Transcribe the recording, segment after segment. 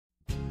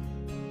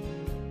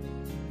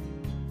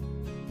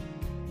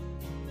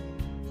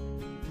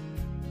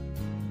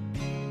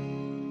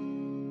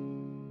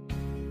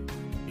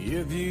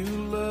If you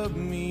love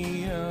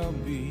me, I'll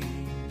be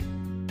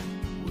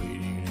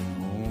waiting at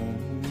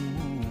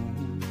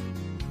home.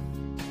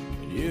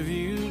 And if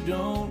you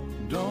don't.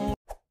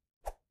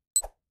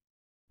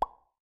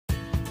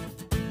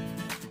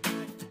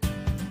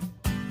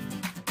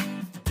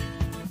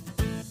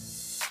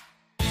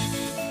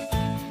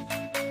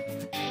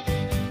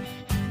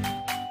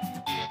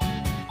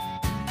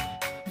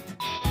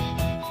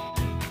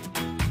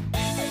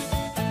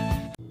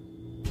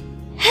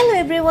 Hello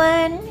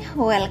everyone,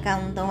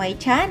 welcome to my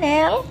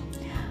channel.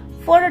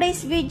 For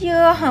today's video,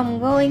 I'm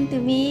going to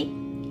make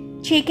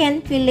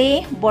chicken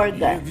fillet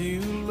burger.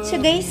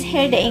 So guys,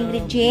 here are the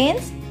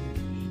ingredients.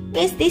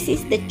 Guys, this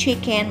is the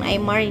chicken I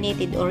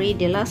marinated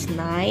already last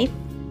night.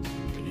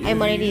 I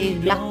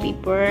marinated black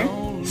pepper,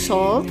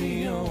 salt,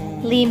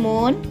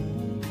 lemon,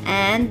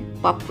 and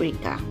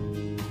paprika.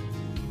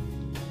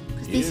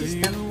 This is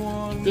the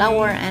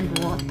flour and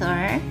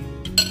water.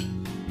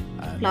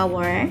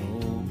 Flour,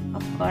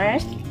 of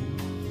course,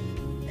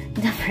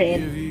 the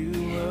bread,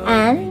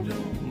 and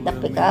the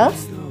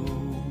pickles,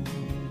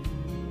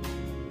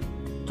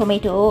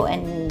 tomato,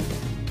 and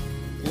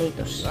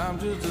lettuce.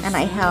 And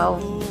I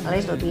have a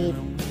little bit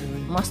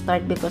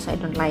mustard because I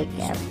don't like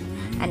it,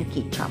 and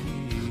ketchup.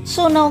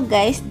 So now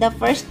guys, the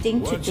first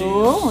thing to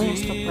do, we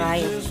have to fry,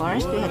 of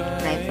course. We have to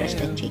fry first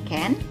the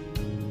chicken.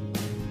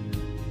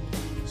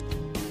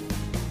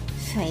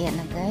 So ayan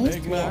na guys,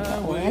 we have the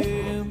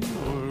oil.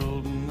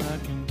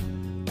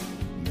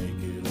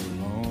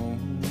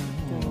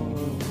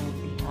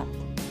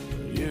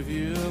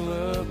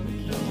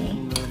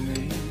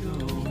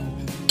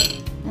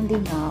 And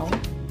then now,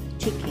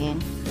 chicken.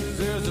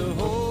 There's a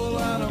whole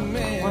lot of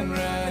men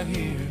right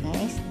here.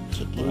 Guys,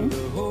 chicken.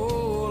 With a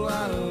whole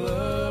lot of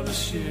love to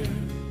share.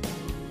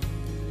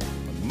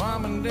 My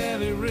mom and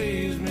daddy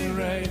raised me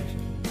right.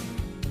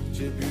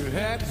 Tip your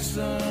hat,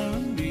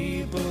 son,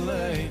 be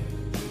polite.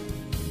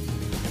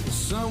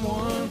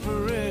 Someone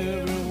for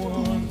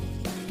everyone.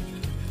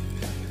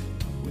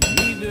 We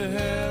need to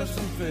have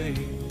some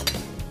faith.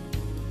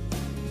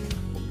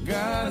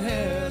 God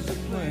has a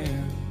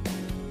plan,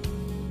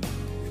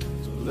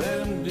 so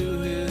let him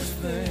do his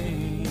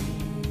thing.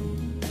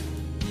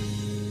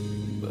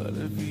 But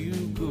if you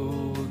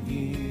go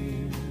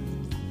again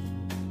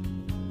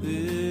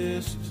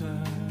this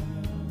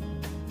time,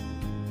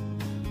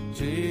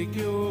 take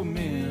your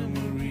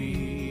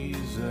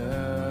memories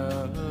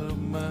out of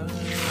mine.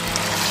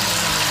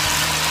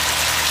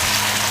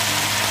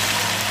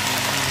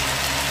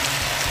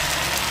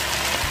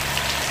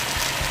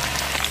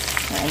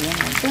 Ayan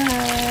na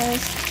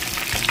guys.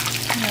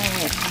 Now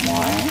with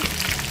more.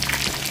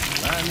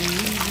 I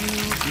need you,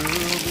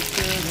 girl, but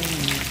telling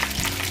me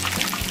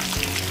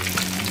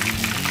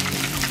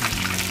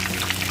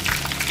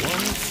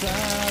one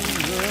side of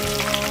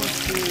love always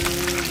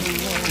stays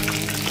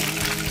alone.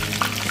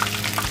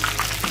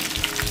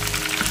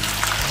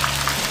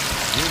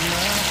 With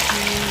my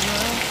tears,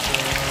 I'm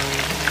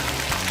sorry.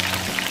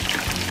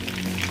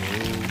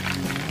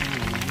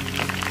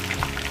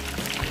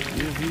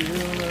 If you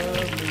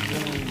love me,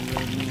 don't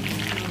let me go.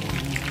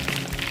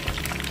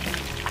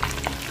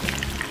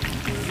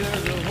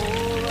 There's a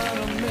whole lot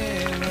of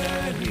men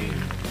right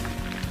here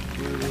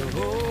with a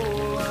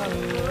whole lot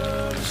of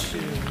love to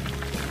share.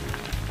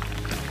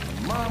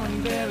 Mom and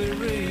daddy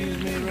raised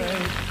me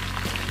right.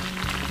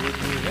 But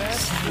we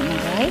have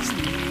to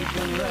be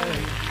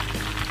polite.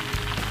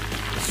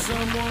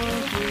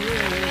 Someone for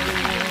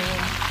everyone.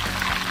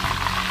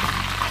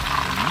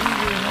 Need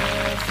to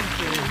have some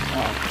faith.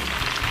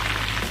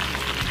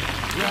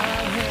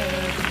 God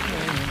has a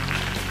plan.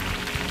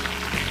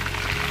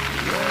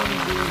 Let him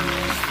do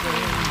his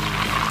thing.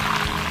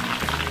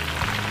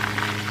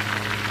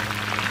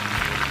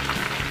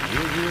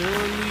 If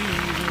you're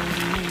leaving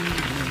me,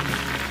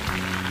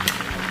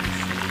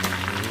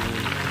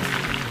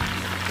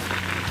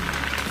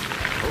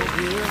 hope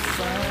you'll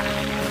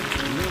find what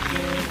you're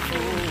looking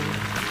for.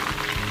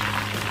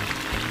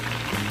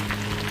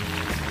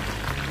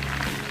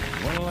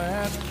 One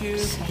last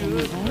kiss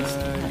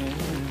goodbye.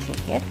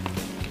 Chicken.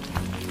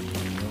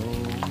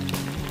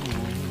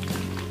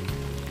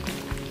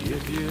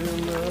 If you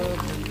love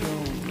me,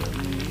 don't let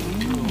me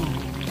go.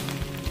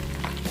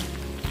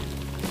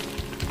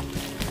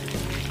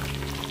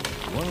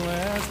 One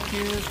last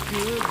kiss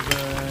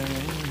goodbye.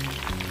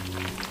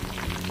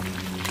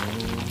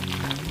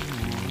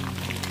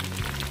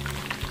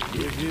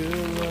 If you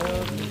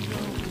love me,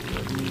 don't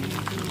let me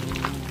go.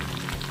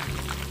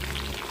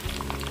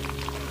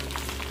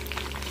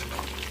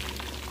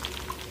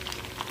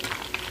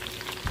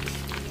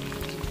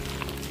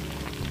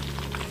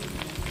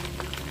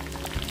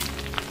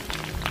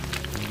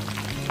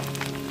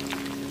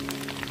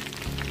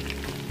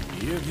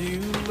 If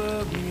you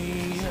love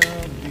me,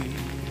 I'll be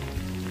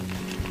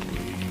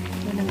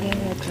Then again,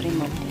 we have to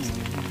remove this.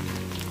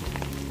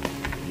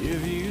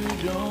 If you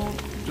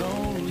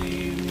don't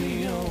leave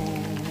me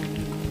on.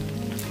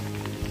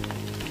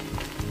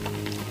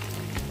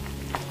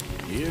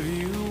 If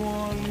you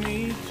want me,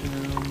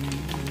 tell me.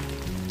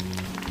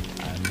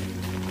 I need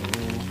to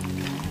know.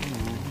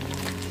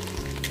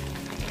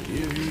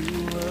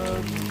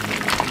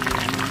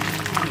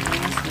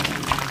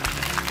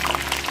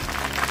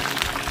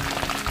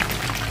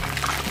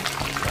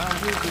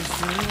 a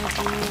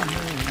simple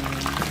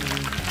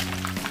memory.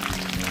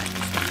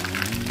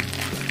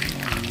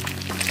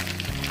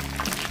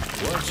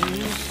 What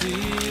you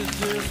see is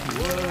just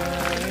what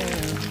I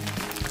am.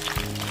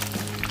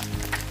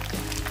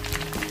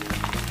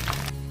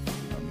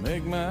 I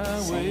make my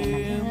So way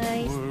yan na, in the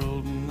guys.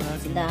 world and I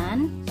It's can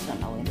done. So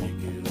now we make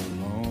make it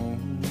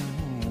alone.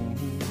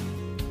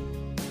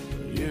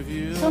 If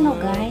you So now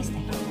love guys, me, I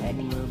have don't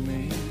ready. let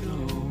me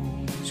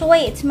go. So why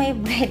it's my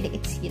bread?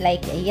 It's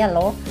like a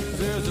yellow.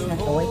 There's It's a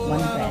not the whole white one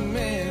lot bread. of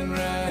men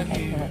I right like the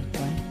here white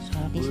one.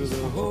 So this is with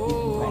a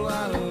not the whole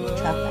lot of bread.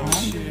 Chop love to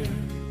and share.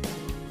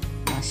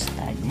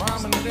 mustard.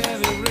 Mom and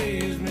daddy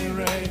raised me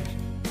right.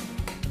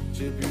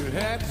 Tip your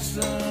hat,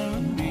 son,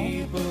 and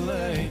be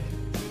polite.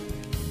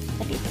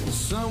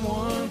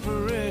 Someone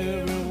for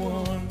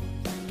everyone.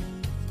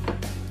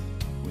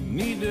 We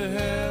need to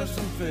have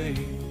some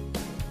faith.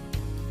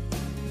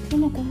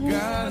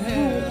 God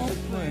has a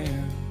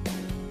plan.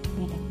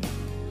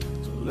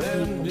 So let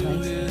him do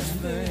his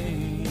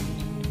thing.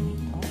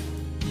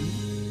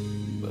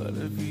 But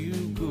if you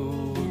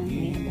go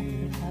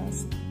again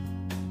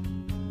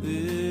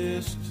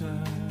this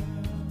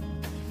time,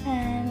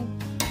 And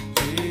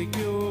take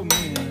your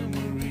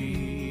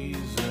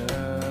memories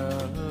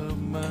out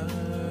of my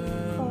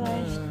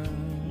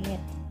mind. yet.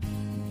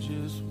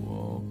 Just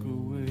walk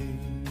away.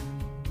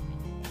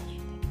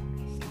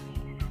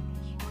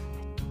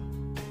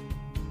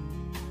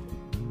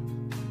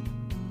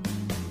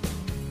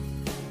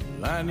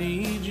 I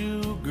need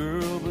you,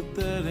 girl, but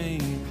that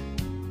ain't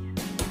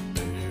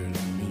fair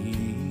to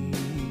me.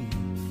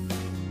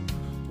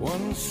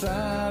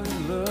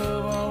 One-sided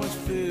love always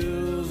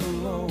feels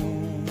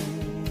alone.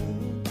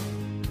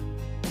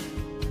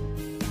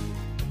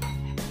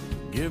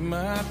 Give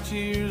my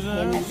tears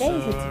Then I'm guys,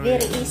 it's sorry.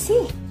 very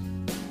easy.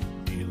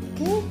 Feeling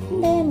Okay,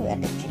 and then we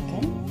add the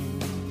chicken.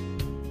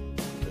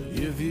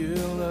 If you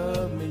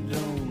love me,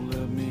 don't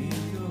let me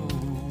go.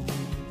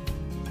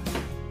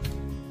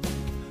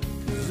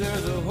 'Cause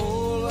there's a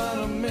whole lot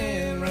of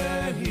men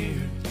right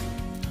here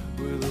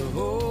with a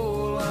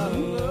whole lot of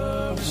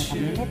love to In a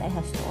share. minute, I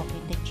have to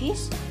open the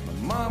cheese. My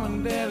mom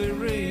and daddy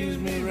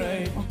raised me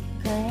right.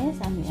 Okay,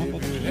 so we add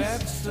Tip the your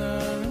hat, cheese.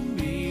 son, and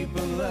be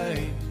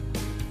polite.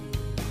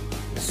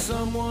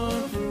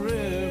 Someone for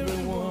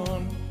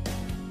everyone.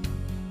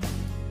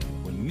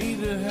 We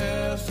need to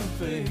have some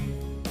faith.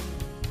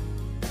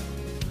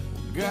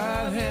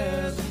 God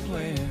has a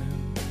plan.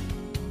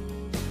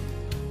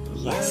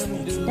 Yes, Let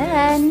him it's do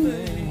done.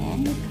 his thing.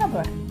 And we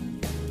cover.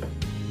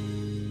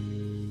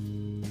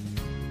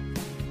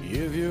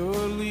 If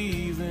you're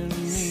leaving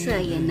me, So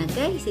yan na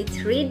guys,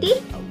 it's ready.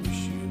 I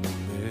wish you the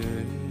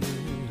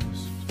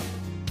best.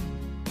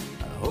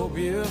 I hope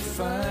you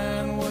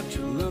find what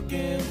you're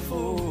looking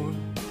for.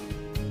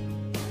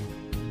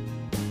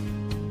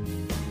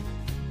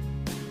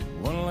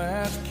 One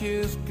last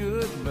kiss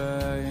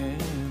goodbye.